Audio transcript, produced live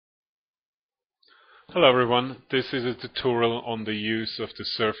Hello everyone, this is a tutorial on the use of the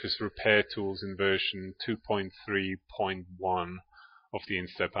Surface Repair tools in version 2.3.1 of the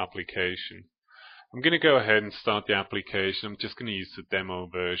InStep application. I'm going to go ahead and start the application. I'm just going to use the demo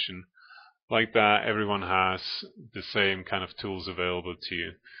version. Like that, everyone has the same kind of tools available to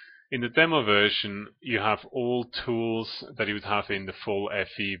you. In the demo version, you have all tools that you would have in the full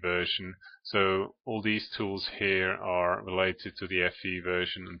FE version. So all these tools here are related to the FE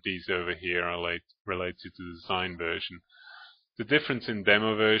version, and these over here are related to the design version. The difference in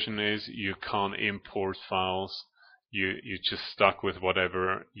demo version is you can't import files. You're just stuck with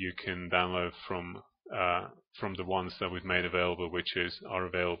whatever you can download from the ones that we've made available, which are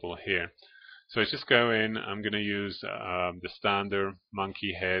available here. So I just go in, I'm going to use the standard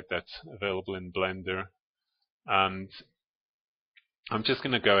monkey head that's available in Blender, and I'm just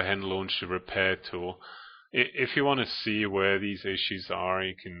going to go ahead and launch the repair tool. If you want to see where these issues are,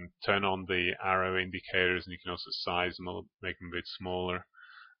 you can turn on the arrow indicators and you can also size them, make them a bit smaller.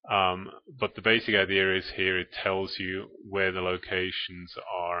 But the basic idea is here it tells you where the locations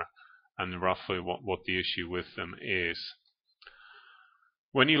are and roughly what the issue with them is.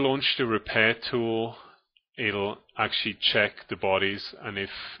 When you launch the repair tool, it'll actually check the bodies, and if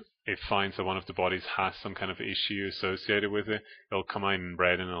it finds that one of the bodies has some kind of issue associated with it, it'll come out in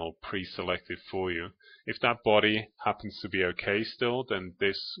red and it'll pre-select it for you. If that body happens to be okay still, then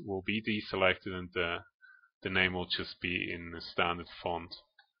this will be deselected and the name will just be in the standard font.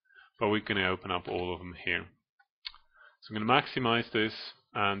 But we're going to open up all of them here. So I'm going to maximize this,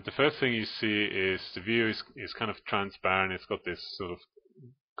 and the first thing you see is the view is kind of transparent. It's got this sort of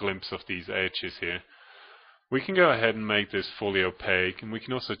glimpse of these edges here. We can go ahead and make this fully opaque, and we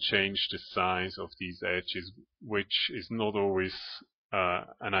can also change the size of these edges, which is not always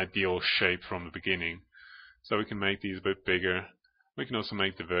an ideal shape from the beginning. So we can make these a bit bigger. We can also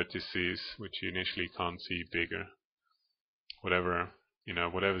make the vertices, which you initially can't see, bigger.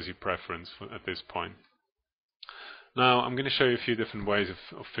 Whatever's your preference at this point. Now I'm going to show you a few different ways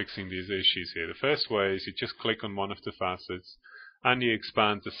of fixing these issues here. The first way is you just click on one of the facets and you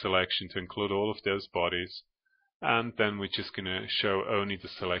expand the selection to include all of those bodies, and then we're just going to show only the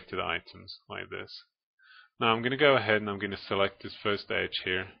selected items like this. Now I'm going to go ahead and I'm going to select this first edge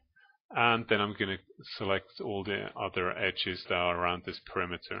here, and then I'm going to select all the other edges that are around this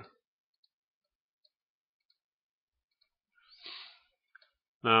perimeter.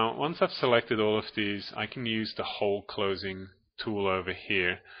 Now once I've selected all of these, I can use the hole closing tool over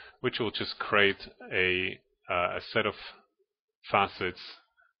here, which will just create a set of facets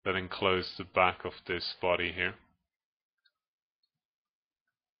that enclose the back of this body here.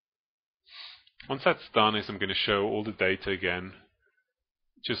 Once that's done, I'm going to show all the data again,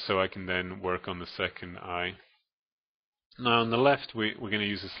 just so I can then work on the second eye. Now on the left, we're going to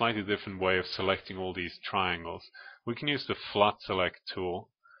use a slightly different way of selecting all these triangles. We can use the flat select tool,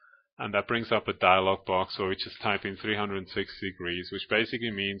 and that brings up a dialog box where we just type in 360 degrees, which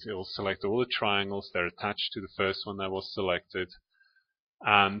basically means it will select all the triangles that are attached to the first one that was selected,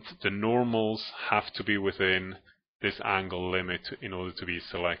 and the normals have to be within this angle limit in order to be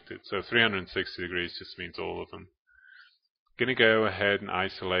selected. So 360 degrees just means all of them. I'm going to go ahead and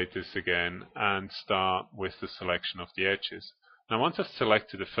isolate this again and start with the selection of the edges. Now once I've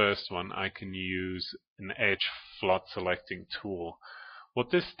selected the first one, I can use an edge flood selecting tool. What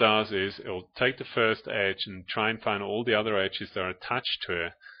this does is it will take the first edge and try and find all the other edges that are attached to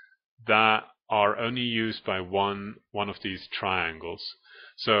it that are only used by one of these triangles.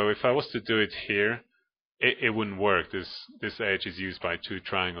 So if I was to do it here, it wouldn't work. This edge is used by two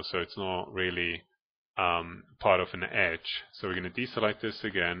triangles, so it's not really part of an edge. So we're going to deselect this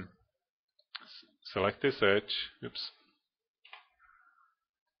again, select this edge,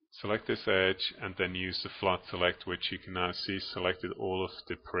 select this edge, and then use the flood select, which you can now see selected all of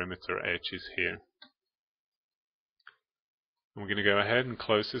the perimeter edges here. And we're going to go ahead and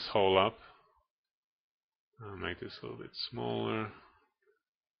close this hole up. I'll make this a little bit smaller.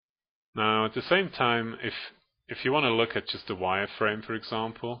 Now at the same time, if you want to look at just the wireframe, for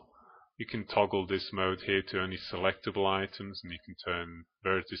example, you can toggle this mode here to only selectable items, and you can turn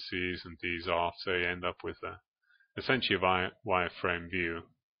vertices and these off, so you end up with essentially a wireframe view.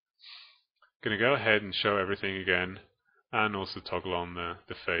 I'm going to go ahead and show everything again, and also toggle on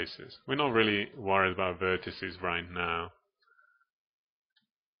the faces. We're not really worried about vertices right now,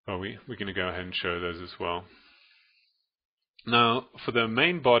 but we're going to go ahead and show those as well. Now for the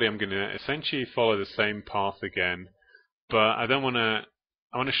main body, I'm going to essentially follow the same path again, but I want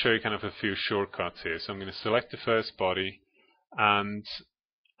to show you kind of a few shortcuts here. So I'm going to select the first body, and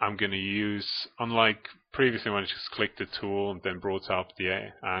I'm going to use, unlike previously when I just clicked the tool and then brought up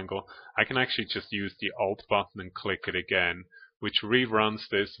the angle, I can actually just use the Alt button and click it again, which reruns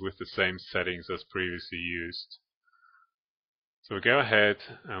this with the same settings as previously used. So we'll go ahead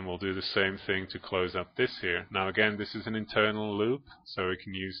and we'll do the same thing to close up this here. Now again, this is an internal loop, so we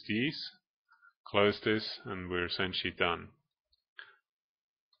can use these, close this, and we're essentially done.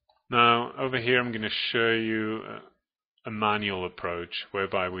 Now over here I'm going to show you a manual approach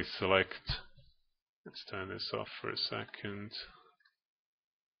whereby we select, let's turn this off for a second.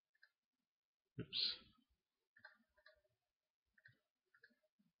 Oops.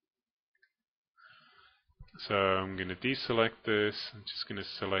 So I'm going to deselect this. I'm just going to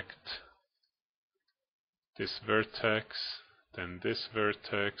select this vertex, then this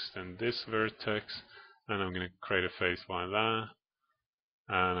vertex, then this vertex, and I'm going to create a face like that.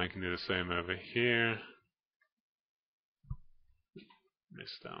 And I can do the same over here.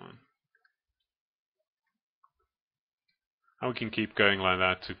 Missed that one. And we can keep going like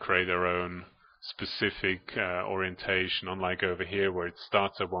that to create our own specific orientation. Unlike over here where it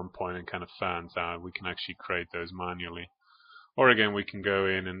starts at one point and kind of fans out, we can actually create those manually. Or again, we can go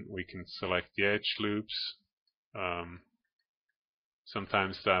in and we can select the edge loops.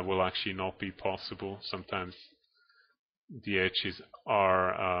 Sometimes that will actually not be possible. Sometimes the edges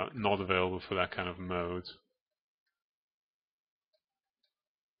are not available for that kind of mode.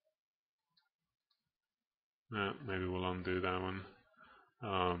 Maybe we'll undo that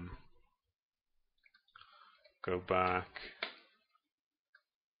one. Go back,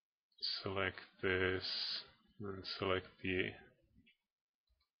 select this, and select the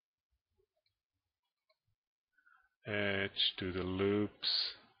edge, do the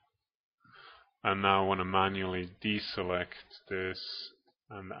loops, and now I want to manually deselect this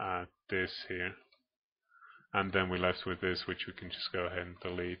and add this here, and then we're left with this, which we can just go ahead and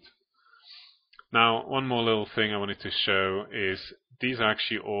delete. Now one more little thing I wanted to show is these are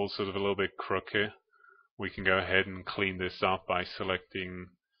actually all sort of a little bit crooked. We can go ahead and clean this up by selecting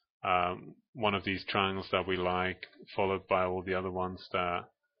one of these triangles that we like, followed by all the other ones that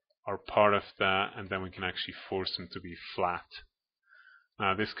are part of that, and then we can actually force them to be flat.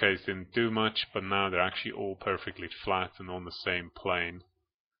 Now this case didn't do much, but now they're actually all perfectly flat and on the same plane.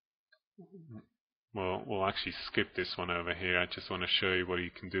 Well, we'll actually skip this one over here. I just want to show you what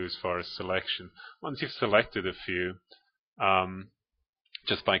you can do as far as selection. Once you've selected a few,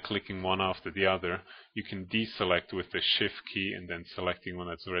 just by clicking one after the other, you can deselect with the Shift key and then selecting one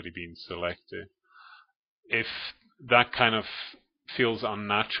that's already been selected. If that kind of feels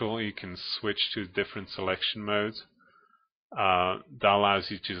unnatural, you can switch to different selection modes. That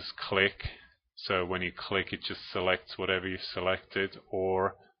allows you to just click. So when you click, it just selects whatever you've selected,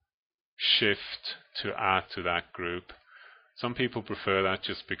 or Shift to add to that group. Some people prefer that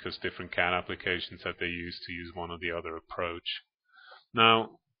just because different CAD applications that they use to use one or the other approach.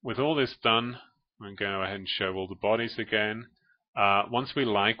 Now, with all this done, I'm going to go ahead and show all the bodies again. Once we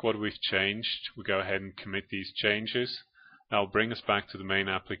like what we've changed, we go ahead and commit these changes. That'll bring us back to the main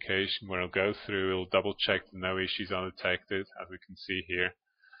application where it'll go through, it'll double check that no issues are detected, as we can see here.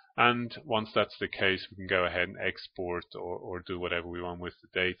 And once that's the case, we can go ahead and export or do whatever we want with the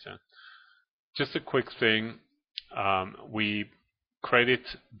data. Just a quick thing, we created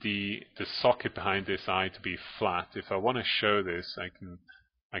the socket behind this eye to be flat. If I want to show this,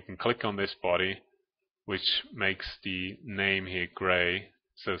 I can click on this body, which makes the name here gray.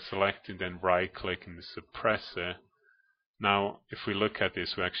 So select it, then right click in the suppressor. Now if we look at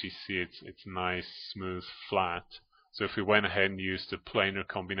this, we actually see it's nice, smooth, flat. So if we went ahead and used the planar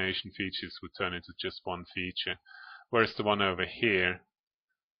combination features, would turn into just one feature. Whereas the one over here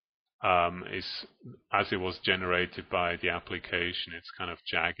is as it was generated by the application. It's kind of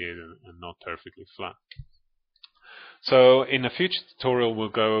jagged and not perfectly flat. So in a future tutorial we'll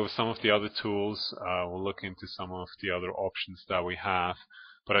go over some of the other tools, we'll look into some of the other options that we have,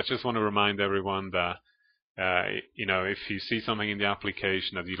 but I just want to remind everyone that if you see something in the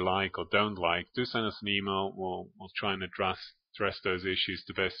application that you like or don't like, do send us an email. We'll try and address those issues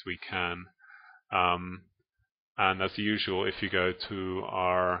the best we can. And as usual, if you go to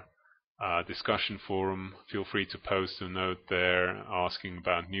our discussion forum, feel free to post a note there asking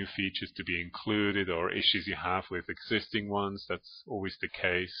about new features to be included or issues you have with existing ones. That's always the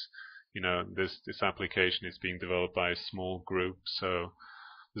case. This application is being developed by a small group, so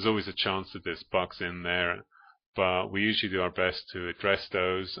there's always a chance that there's bugs in there. But we usually do our best to address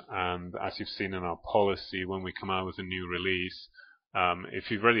those, and as you've seen in our policy, when we come out with a new release, if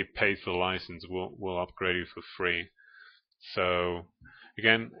you've already paid for the license, we'll upgrade you for free. So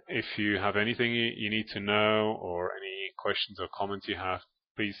again, if you have anything you need to know or any questions or comments you have,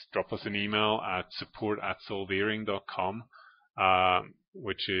 please drop us an email at support@solvering.com,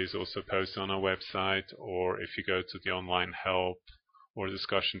 which is also posted on our website, or if you go to the online help or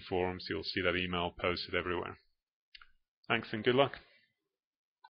discussion forums, you'll see that email posted everywhere. Thanks and good luck.